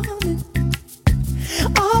 darling.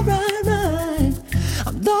 Alright, right.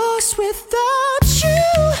 I'm lost without you.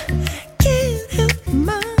 Can't help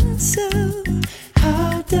myself.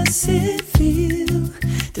 How does it feel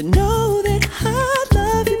to know that I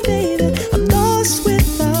love you, baby? I'm lost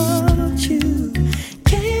without you.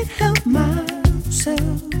 Can't help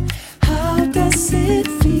myself. How does it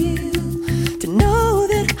feel to know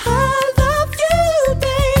that I love you,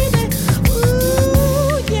 baby?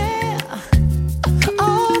 Ooh, yeah.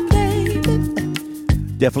 Oh, baby.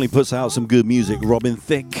 Definitely puts out some good music. Robin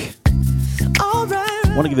Thicke.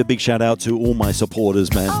 I want to give a big shout out to all my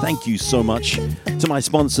supporters, man. Thank you so much. To my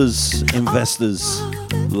sponsors, investors,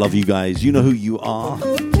 love you guys. You know who you are.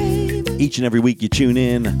 Each and every week you tune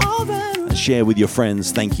in and share with your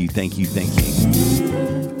friends. Thank you, thank you, thank you.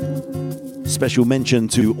 Special mention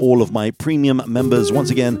to all of my premium members.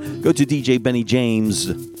 Once again, go to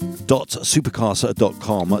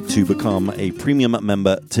djbennyjames.supercasa.com to become a premium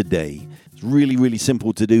member today. It's really, really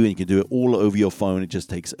simple to do, and you can do it all over your phone. It just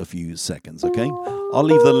takes a few seconds, okay? I'll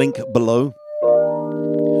leave the link below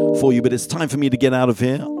for you, but it's time for me to get out of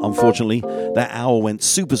here. Unfortunately, that hour went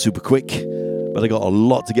super, super quick, but I got a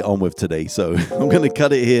lot to get on with today, so I'm going to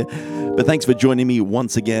cut it here. But thanks for joining me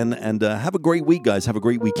once again, and have a great week, guys. Have a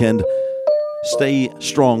great weekend. Stay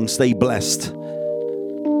strong, stay blessed,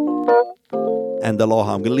 and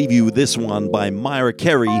aloha. I'm going to leave you with this one by Myra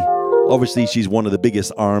Carey. Obviously, she's one of the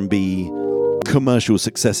biggest R&B commercial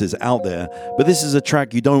successes out there, but this is a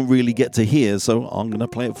track you don't really get to hear, so I'm going to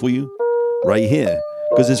play it for you right here,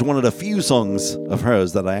 because it's one of the few songs of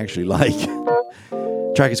hers that I actually like.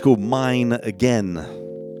 Track is called Mine Again.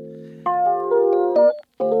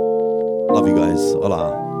 Love you guys.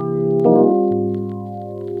 Hola.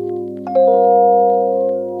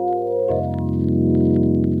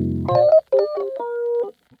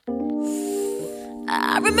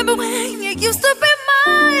 I remember when you used to be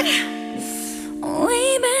mine,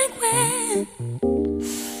 way back when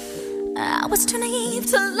I was too naive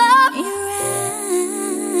to love you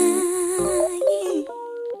right.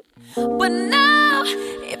 But now,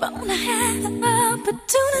 if I only had an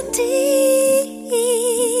opportunity,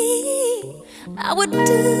 I would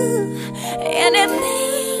do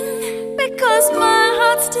anything, because my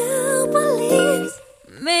heart still